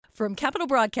From Capital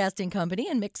Broadcasting Company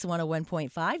and Mix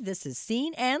 101.5, this is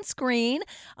Scene and Screen.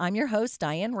 I'm your host,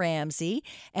 Diane Ramsey,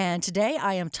 and today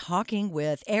I am talking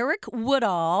with Eric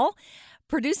Woodall,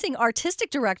 producing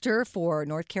artistic director for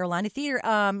North Carolina Theater.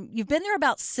 You've been there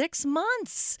about 6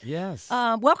 months. Yes.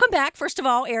 Welcome back, first of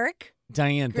all, Eric.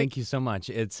 Diane, thank you so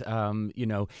much. It's,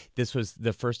 this was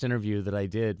the first interview that I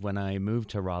did when I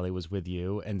moved to Raleigh was with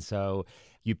you. And so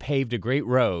you paved a great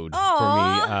road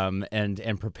for me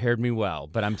and prepared me well.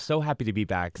 But I'm so happy to be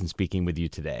back and speaking with you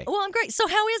today. Well, I'm great. So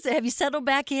how is it? Have you settled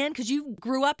back in? Because you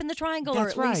grew up in the Triangle,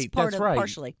 That's or at least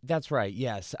partially. That's right,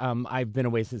 yes. I've been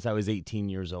away since I was 18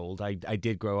 years old. I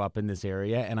did grow up in this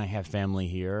area, and I have family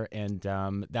here. And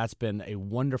that's been a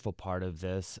wonderful part of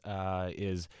this,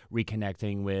 is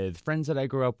reconnecting with friends that I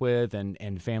grew up with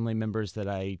and family members that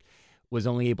I was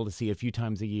only able to see a few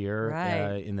times a year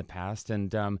in the past.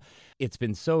 And it's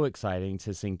been so exciting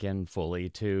to sink in fully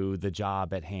to the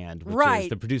job at hand, which is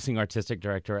the producing artistic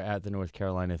director at the North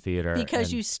Carolina Theater.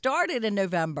 Because you started in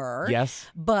November. Yes.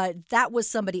 But that was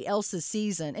somebody else's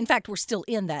season. In fact, we're still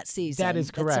in that season. That is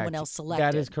correct. That someone else selected.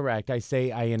 That is correct. I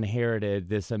say I inherited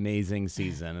this amazing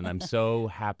season, and I'm so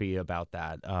happy about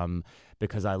that.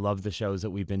 Because I love the shows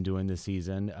that we've been doing this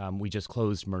season. We just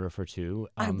closed Murder for Two.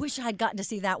 I wish I had gotten to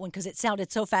see that one because it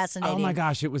sounded so fascinating. Oh my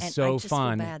gosh, it was so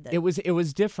fun. That... It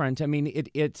was different. I mean,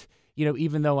 it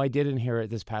even though I did inherit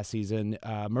this past season,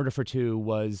 Murder for Two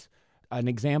was an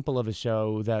example of a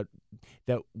show that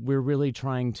we're really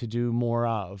trying to do more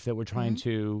of, that we're trying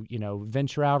to,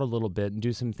 venture out a little bit and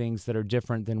do some things that are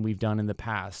different than we've done in the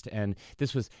past. And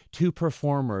this was two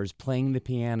performers playing the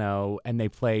piano, and they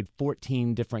played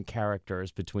 14 different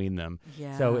characters between them.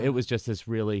 Yeah. So it was just this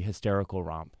really hysterical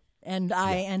romp. And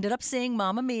I ended up seeing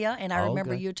Mamma Mia, and I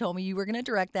remember you told me you were going to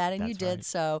direct that, and you did. Right.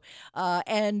 So.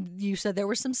 And you said there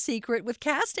was some secret with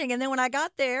casting. And then when I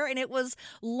got there, and it was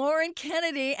Lauren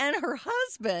Kennedy and her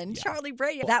husband, Charlie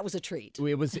Brady, that was a treat.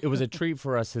 It was a treat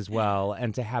for us as well,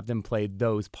 and to have them play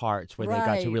those parts where they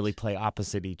got to really play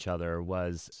opposite each other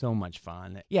was so much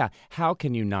fun. Yeah, how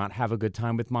can you not have a good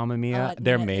time with Mamma Mia?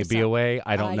 There may be a way,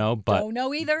 I don't know, but don't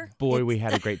know either. Boy, we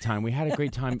had a great time. We had a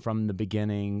great time from the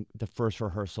beginning, the first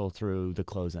rehearsal through the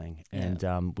closing, and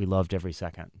we loved every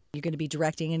second. You're going to be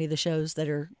directing any of the shows that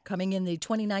are coming in the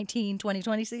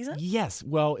 2019-2020 season? Yes.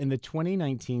 Well, in the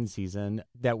 2019 season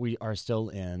that we are still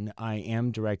in, I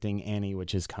am directing Annie,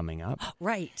 which is coming up.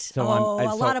 Right. So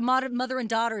a lot of mother and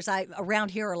daughters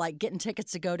around here are like getting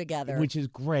tickets to go together. Which is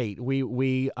great.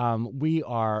 We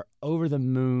are over the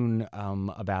moon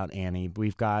about Annie.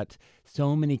 We've got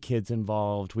so many kids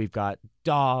involved. We've got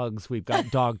dogs. We've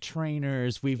got dog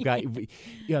trainers. We've got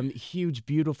huge,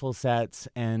 beautiful sets,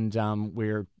 and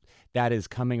that is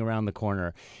coming around the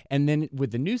corner. And then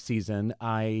with the new season,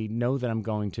 I know that I'm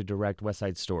going to direct West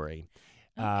Side Story.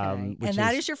 Okay. And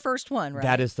that is your first one, right?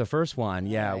 That is the first one.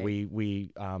 Yeah, right.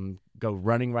 we go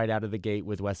running right out of the gate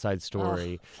with West Side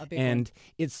Story,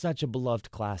 it's such a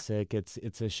beloved classic.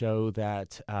 It's a show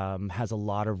that has a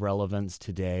lot of relevance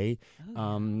today,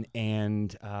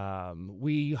 and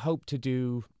we hope to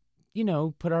do.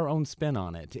 Put our own spin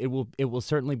on it. It will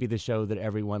certainly be the show that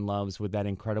everyone loves, with that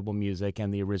incredible music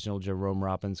and the original Jerome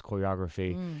Robbins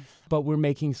choreography. But we're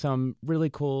making some really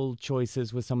cool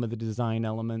choices with some of the design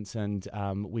elements, and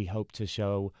we hope to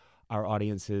show our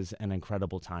audiences an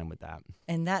incredible time with that.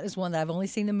 And that is one that I've only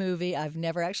seen the movie. I've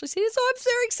never actually seen it, so I'm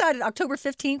very excited. October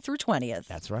 15th through 20th.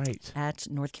 That's right. At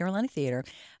North Carolina Theater.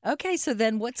 Okay, so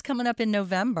then what's coming up in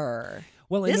November?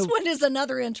 Well, this one is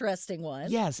another interesting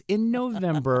one. Yes. In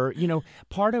November,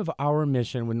 part of our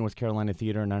mission with North Carolina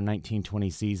Theater in our 1920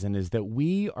 season is that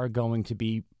we are going to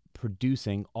be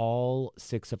producing all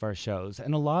 6 of our shows.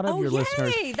 And a lot of your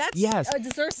listeners... That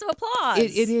deserves some applause.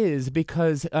 It is,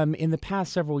 because in the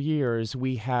past several years,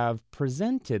 we have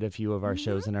presented a few of our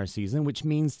shows in our season, which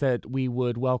means that we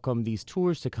would welcome these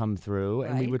tours to come through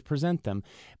and we would present them.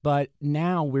 But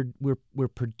now we're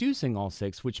producing all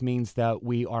 6, which means that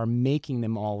we are making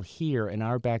them all here in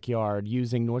our backyard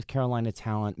using North Carolina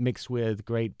talent mixed with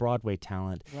great Broadway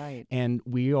talent. Right. And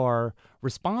we are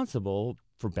responsible,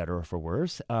 for better or for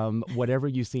worse, whatever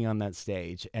you see on that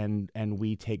stage. And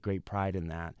we take great pride in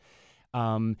that.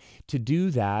 To do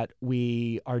that,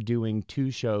 we are doing 2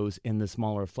 shows in the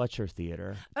smaller Fletcher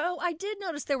Theater. Oh, I did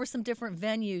notice there were some different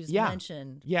venues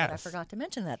mentioned. Yes. But I forgot to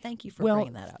mention that. Thank you for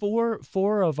bringing that up.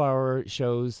 Four of our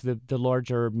shows, the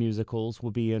larger musicals,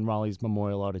 will be in Raleigh's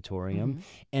Memorial Auditorium.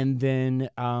 And then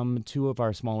 2 of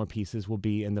our smaller pieces will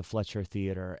be in the Fletcher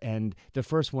Theater. And the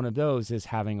first one of those is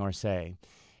Having Our Say.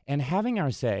 And Having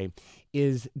Our Say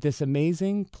is this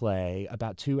amazing play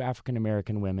about two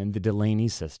African-American women, the Delaney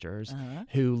sisters,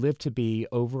 who lived to be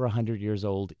over 100 years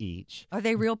old each. Are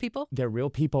they real people? They're real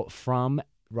people from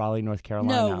Raleigh, North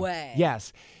Carolina. No way.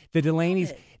 Yes. The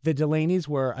Delaneys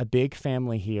were a big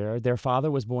family here. Their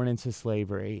father was born into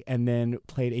slavery and then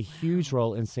played a huge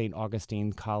role in St.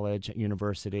 Augustine College,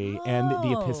 University, and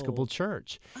the Episcopal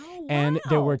Church. Oh, wow. And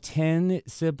there were 10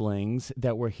 siblings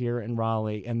that were here in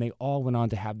Raleigh, and they all went on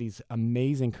to have these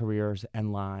amazing careers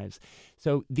and lives.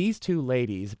 So these two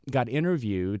ladies got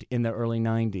interviewed in the early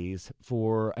 90s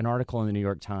for an article in the New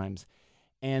York Times.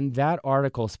 And that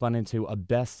article spun into a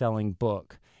best-selling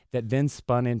book that then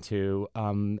spun into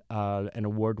an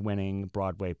award-winning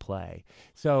Broadway play.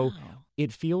 So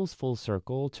it feels full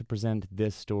circle to present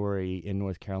this story in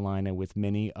North Carolina with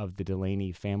many of the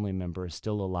Delaney family members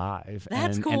still alive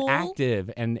and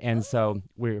active. And so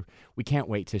we can't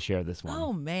wait to share this one.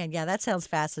 Oh, man. Yeah, that sounds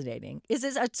fascinating. Is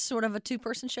this a sort of a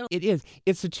two-person show? It is.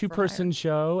 It's a two-person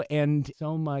show and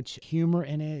so much humor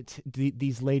in it.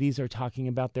 These ladies are talking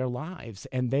about their lives,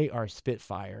 and they are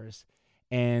spitfires.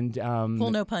 And pull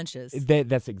no punches.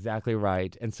 That's exactly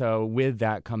right. And so with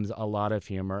that comes a lot of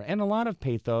humor and a lot of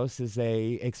pathos as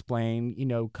they explain,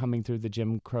 coming through the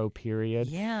Jim Crow period.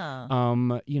 Yeah.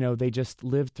 They just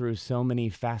lived through so many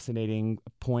fascinating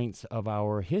points of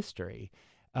our history.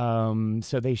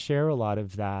 So they share a lot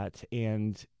of that,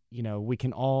 and we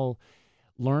can all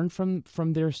learn from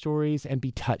their stories and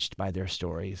be touched by their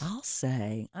stories. I'll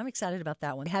say. I'm excited about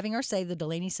that one. Having Our Say, the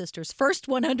Delaney sisters' first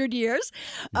 100 years.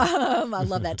 I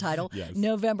love that title. Yes.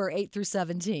 November 8th through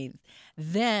 17th.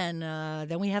 Then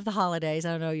we have the holidays.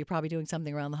 I don't know, you're probably doing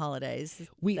something around the holidays.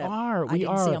 We are. I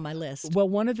didn't see on my list. Well,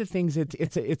 one of the things,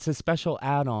 it's a special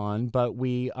add-on, but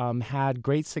we had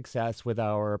great success with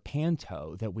our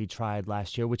panto that we tried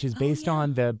last year, which is based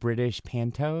on the British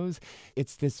pantos.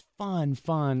 It's this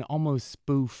fun, almost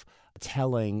spoof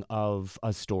telling of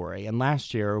a story. And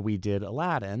last year we did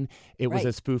Aladdin. It was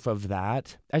a spoof of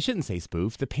that. I shouldn't say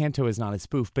spoof. The panto is not a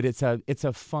spoof, but it's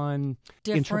a fun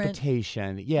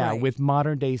interpretation. Yeah, with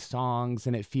modern day songs,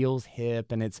 and it feels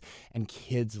hip, and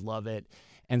kids love it.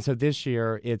 And so this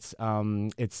year it's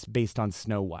based on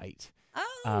Snow White.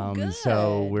 Oh, good.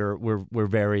 So we're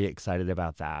very excited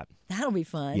about that. That'll be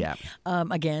fun. Yeah.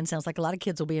 Again, sounds like a lot of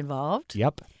kids will be involved.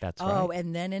 Yep, that's right. Oh,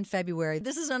 and then in February,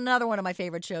 this is another one of my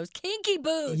favorite shows, Kinky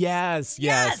Boots.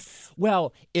 Yes.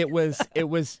 Well,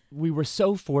 we were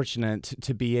so fortunate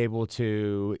to be able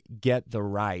to get the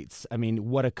rights. I mean,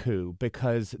 what a coup,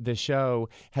 because the show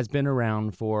has been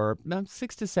around for about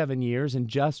 6 to 7 years and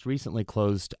just recently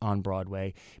closed on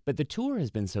Broadway. But the tour has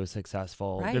been so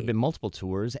successful. Right. There have been multiple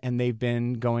tours, and they've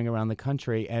been going around the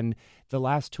country, and the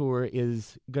last tour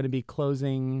is going to be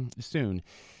closing soon.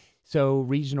 So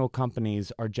regional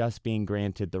companies are just being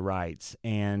granted the rights,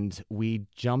 and we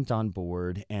jumped on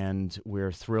board, and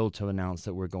we're thrilled to announce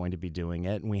that we're going to be doing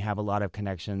it. And we have a lot of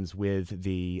connections with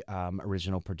the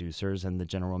original producers and the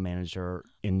general manager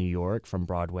in New York from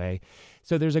Broadway.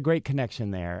 So there's a great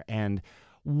connection there, and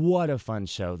what a fun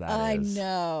show that is. I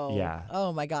know. Yeah.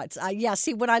 Oh, my God.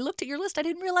 See, when I looked at your list, I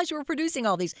didn't realize you were producing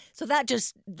all these. So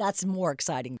that's more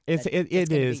exciting. It is.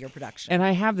 Be your production. And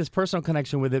I have this personal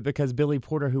connection with it because Billy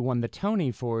Porter, who won the Tony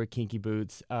for Kinky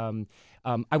Boots,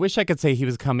 I wish I could say he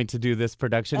was coming to do this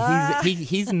production.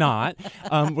 He's not.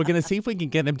 We're going to see if we can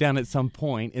get him down at some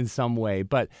point in some way.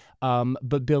 But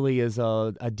Billy is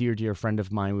a dear friend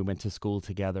of mine. We went to school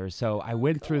together. So I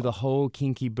went through the whole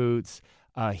Kinky Boots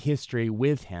history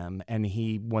with him, and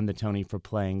he won the Tony for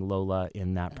playing Lola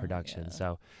in that production. Yeah.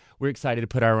 So we're excited to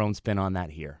put our own spin on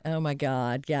that here. Oh, my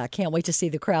God. Yeah, I can't wait to see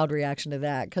the crowd reaction to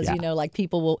that because,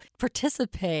 people will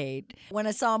participate. When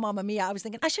I saw Mamma Mia, I was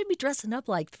thinking, I should be dressing up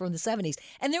like from the 70s.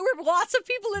 And there were lots of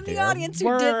people in the audience who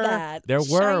did that. There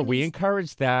were. We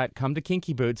encouraged that. Come to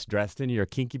Kinky Boots dressed in your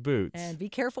kinky boots. And be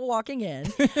careful walking in.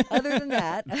 Other than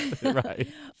that, right.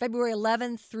 February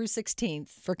 11th through 16th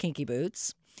for Kinky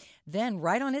Boots. Then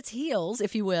right on its heels,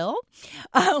 if you will,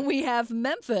 we have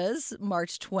Memphis,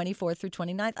 March 24th through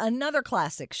 29th, another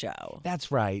classic show.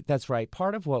 That's right.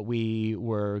 Part of what we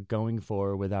were going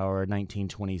for with our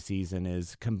 1920 season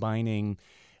is combining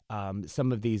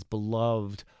some of these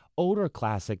beloved older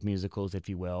classic musicals, if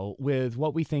you will, with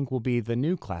what we think will be the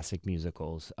new classic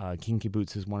musicals. Kinky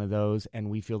Boots is one of those, and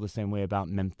we feel the same way about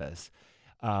Memphis.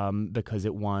 Because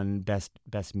it won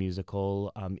Best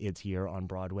Musical its year on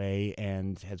Broadway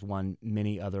and has won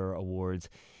many other awards.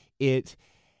 It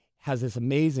has this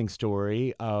amazing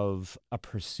story of a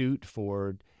pursuit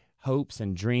for hopes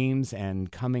and dreams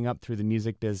and coming up through the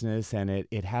music business, and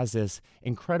it has this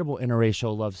incredible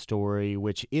interracial love story,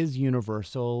 which is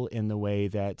universal in the way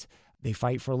that they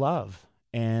fight for love.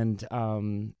 And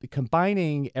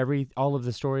combining all of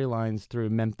the storylines through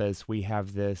Memphis, we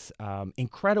have this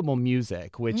incredible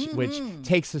music, which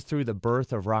takes us through the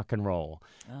birth of rock and roll.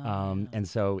 And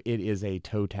so it is a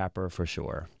toe tapper for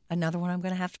sure. Another one I'm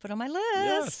going to have to put on my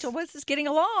list. Yes. What's this getting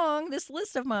along, this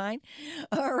list of mine?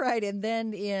 All right. And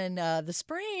then in the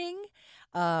spring,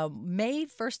 May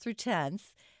 1st through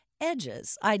 10th,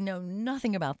 Edges. I know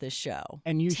nothing about this show.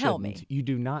 And you Tell shouldn't. me. You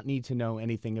do not need to know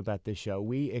anything about this show.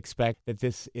 We expect that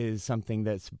this is something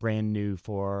that's brand new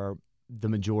for the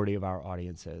majority of our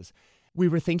audiences. We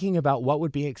were thinking about what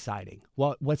would be exciting,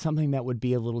 what's something that would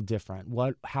be a little different.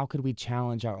 How could we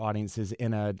challenge our audiences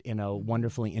in a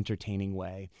wonderfully entertaining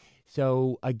way?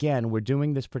 So again, we're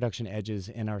doing this production Edges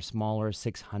in our smaller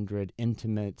 600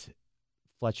 intimate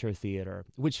Fletcher Theater,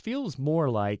 which feels more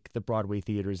like the Broadway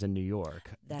theaters in New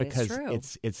York Is true.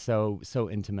 It's so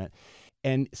intimate.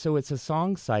 And so it's a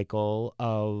song cycle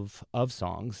of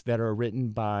songs that are written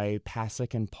by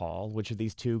Pasek and Paul, which are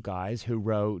these two guys who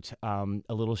wrote a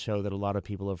little show that a lot of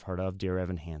people have heard of, Dear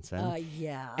Evan Hansen.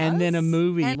 Yeah. And then a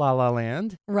movie, La La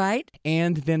Land. Right.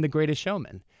 And then The Greatest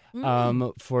Showman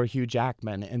for Hugh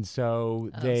Jackman. And so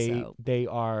they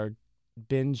are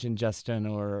Binge and Justin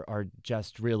are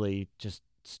just really just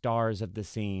stars of the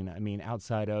scene. I mean,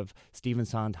 outside of Stephen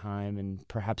Sondheim and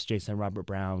perhaps Jason Robert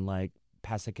Brown, like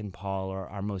Pasek and Paul are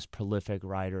our most prolific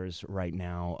writers right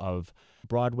now of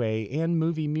Broadway and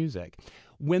movie music.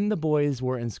 When the boys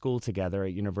were in school together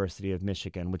at University of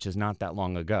Michigan, which is not that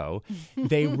long ago,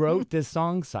 they wrote this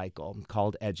song cycle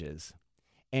called Edges.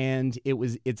 And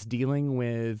it's dealing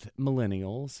with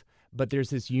millennials, but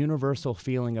there's this universal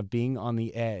feeling of being on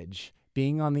the edge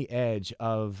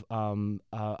of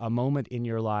a moment in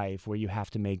your life where you have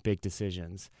to make big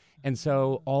decisions. And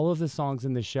so all of the songs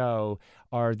in the show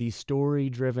are these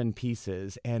story-driven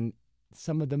pieces and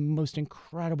some of the most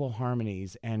incredible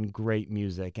harmonies and great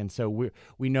music. And so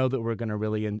we know that we're going to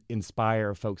really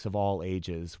inspire folks of all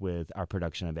ages with our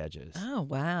production of Edges. Oh,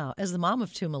 wow. As the mom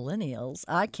of two millennials,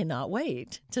 I cannot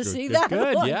wait to see that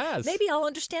good, one. yes. Maybe I'll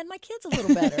understand my kids a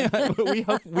little better.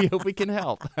 we hope we can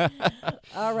help.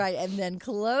 All right. And then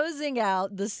closing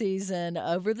out the season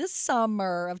over the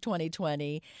summer of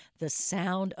 2020, The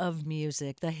Sound of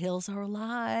Music. The Hills Are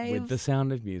Alive. With The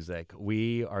Sound of Music,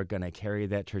 we are going to carry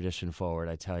that tradition forward.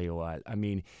 I tell you what. I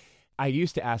mean, I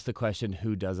used to ask the question,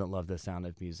 who doesn't love The Sound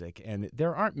of Music? And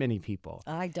there aren't many people.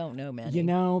 I don't know many. You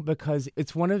know, because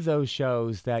it's one of those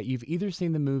shows that you've either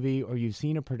seen the movie or you've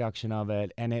seen a production of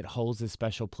it, and it holds a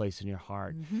special place in your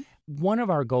heart. Mm-hmm. One of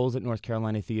our goals at North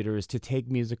Carolina Theater is to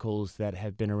take musicals that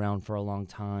have been around for a long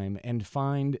time and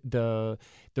find the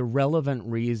relevant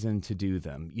reason to do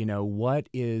them. You know, what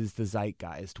is the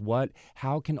zeitgeist?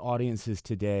 How can audiences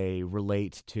today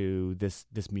relate to this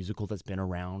musical that's been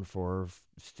around for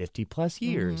 50 plus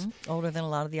years? Mm-hmm. Older than a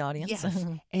lot of the audience. Yes.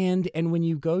 and when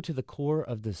you go to the core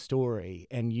of the story,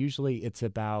 and usually it's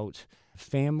about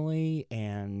family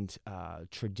and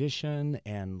tradition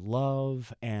and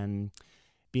love and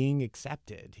being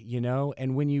accepted, you know?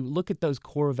 And when you look at those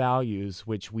core values,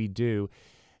 which we do,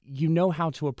 you know how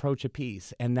to approach a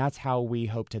piece. And that's how we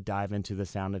hope to dive into The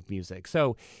Sound of Music.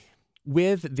 So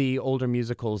with the older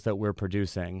musicals that we're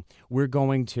producing, we're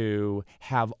going to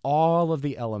have all of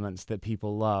the elements that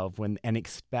people love and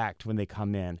expect when they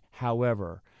come in.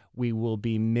 However, we will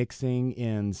be mixing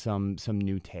in some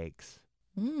new takes.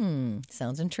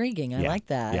 Sounds intriguing. I like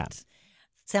that. Yeah.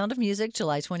 Sound of Music,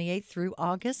 July 28th through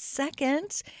August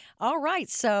 2nd. All right.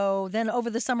 So then over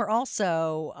the summer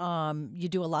also, you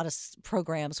do a lot of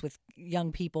programs with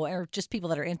young people or just people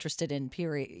that are interested in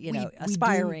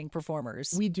aspiring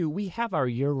performers. We do. We have our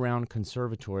year-round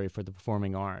conservatory for the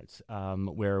performing arts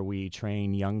where we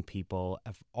train young people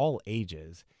of all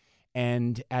ages.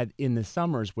 And in the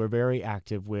summers, we're very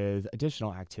active with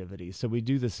additional activities. So we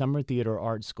do the Summer Theater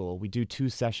Art School. We do 2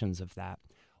 sessions of that.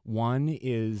 One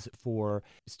is for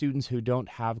students who don't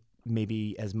have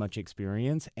maybe as much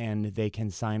experience, and they can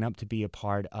sign up to be a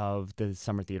part of the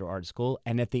Summer Theater Art School.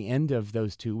 And at the end of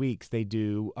those 2 weeks, they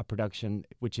do a production,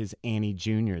 which is Annie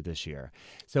Jr. this year.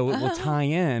 So it will tie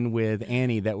in with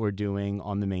Annie that we're doing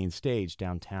on the main stage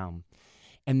downtown.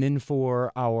 And then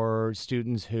for our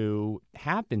students who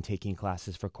have been taking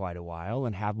classes for quite a while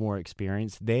and have more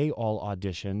experience, they all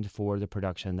auditioned for the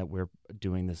production that we're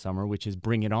doing this summer, which is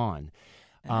Bring It On.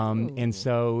 And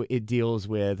so it deals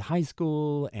with high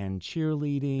school and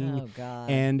cheerleading. Oh, God.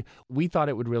 And we thought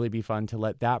it would really be fun to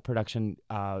let that production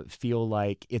feel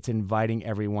like it's inviting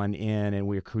everyone in and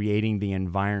we're creating the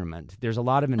environment. There's a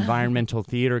lot of environmental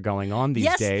theater going on these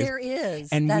days. Yes, there is.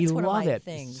 And That's we one love of my it.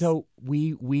 things. So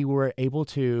we were able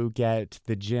to get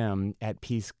the gym at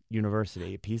Peace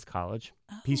University, Peace College,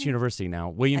 Peace University now,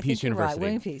 William I Peace think you're University. right,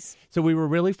 William Peace. So we were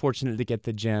really fortunate to get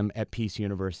the gym at Peace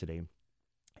University.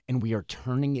 And we are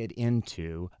turning it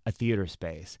into a theater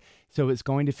space. So it's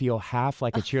going to feel half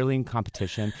like a cheerleading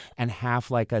competition and half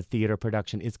like a theater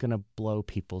production. It's going to blow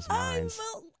people's minds.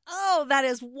 Oh, that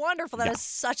is wonderful. That Yeah. is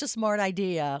such a smart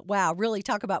idea. Wow, really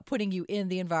talk about putting you in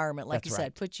the environment, like That's you said,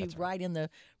 right. put you That's right in the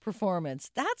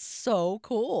performance. That's so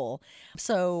cool.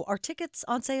 So are tickets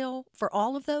on sale for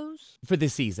all of those? For the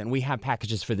season. We have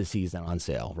packages for the season on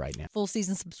sale right now. Full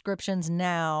season subscriptions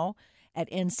now at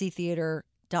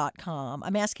nctheater.com.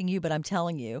 I'm asking you, but I'm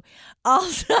telling you.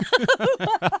 Also,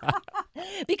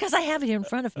 because I have it in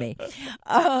front of me.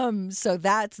 So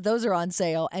those are on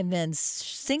sale. And then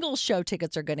single show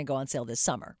tickets are going to go on sale this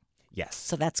summer. Yes.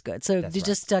 So that's good. So That's you right.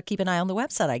 just keep an eye on the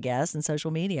website, I guess, and social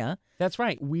media. That's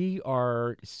right. We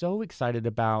are so excited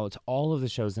about all of the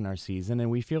shows in our season,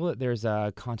 and we feel that there's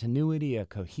a continuity, a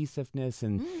cohesiveness,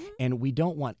 and we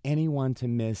don't want anyone to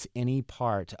miss any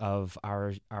part of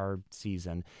our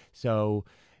season. So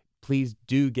please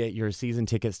do get your season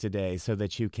tickets today so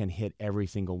that you can hit every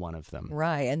single one of them.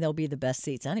 Right. And they'll be the best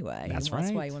seats anyway. That's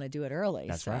That's why right. you want to do it early.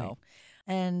 That's right.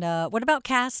 And what about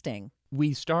casting?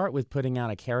 We start with putting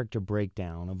out a character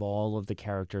breakdown of all of the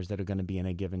characters that are going to be in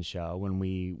a given show, and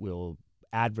we will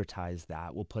advertise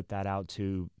that. We'll put that out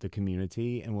to the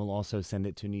community, and we'll also send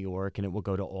it to New York, and it will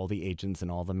go to all the agents and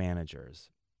all the managers.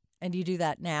 And do you do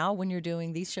that now when you're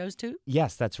doing these shows too?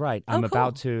 Yes, that's right. Oh, I'm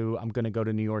cool. I'm going to go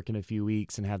to New York in a few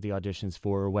weeks and have the auditions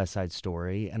for West Side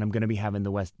Story, and I'm going to be having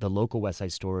the local West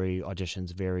Side Story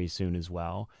auditions very soon as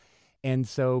well. And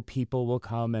so people will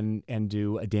come and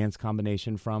do a dance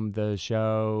combination from the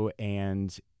show.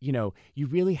 And, you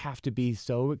really have to be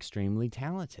so extremely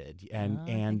talented. And I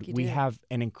think you we do. have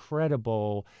an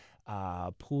incredible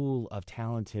pool of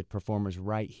talented performers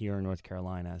right here in North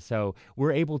Carolina. So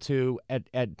we're able to,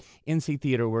 at NC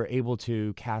Theater, we're able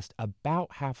to cast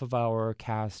about half of our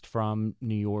cast from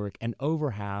New York and over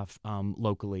half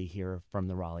locally here from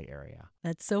the Raleigh area.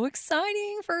 That's so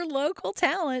exciting for local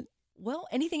talent. Well,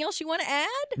 anything else you want to add?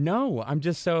 No, I'm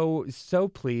just so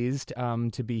pleased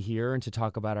to be here and to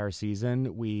talk about our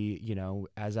season. We,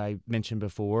 as I mentioned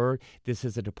before, this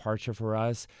is a departure for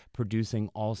us, producing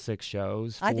all 6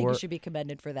 shows. I think you should be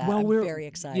commended for that. Well, I'm we're very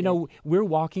excited. We're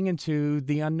walking into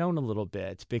the unknown a little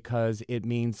bit because it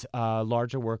means a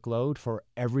larger workload for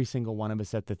every single one of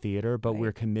us at the theater, but Right.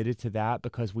 we're committed to that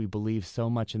because we believe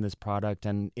so much in this product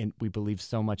and we believe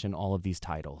so much in all of these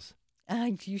titles.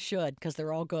 You should, because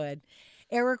they're all good.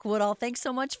 Eric Woodall, thanks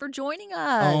so much for joining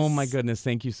us. Oh, my goodness.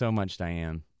 Thank you so much,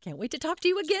 Diane. Can't wait to talk to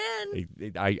you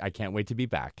again. I can't wait to be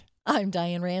back. I'm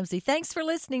Diane Ramsey. Thanks for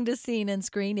listening to Scene and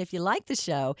Screen. If you like the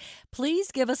show,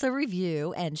 please give us a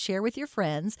review and share with your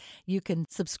friends. You can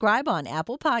subscribe on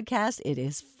Apple Podcasts. It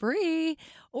is free.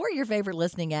 Or your favorite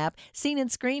listening app. Scene and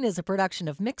Screen is a production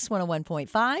of Mix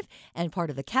 101.5 and part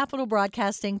of the Capital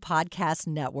Broadcasting Podcast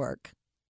Network.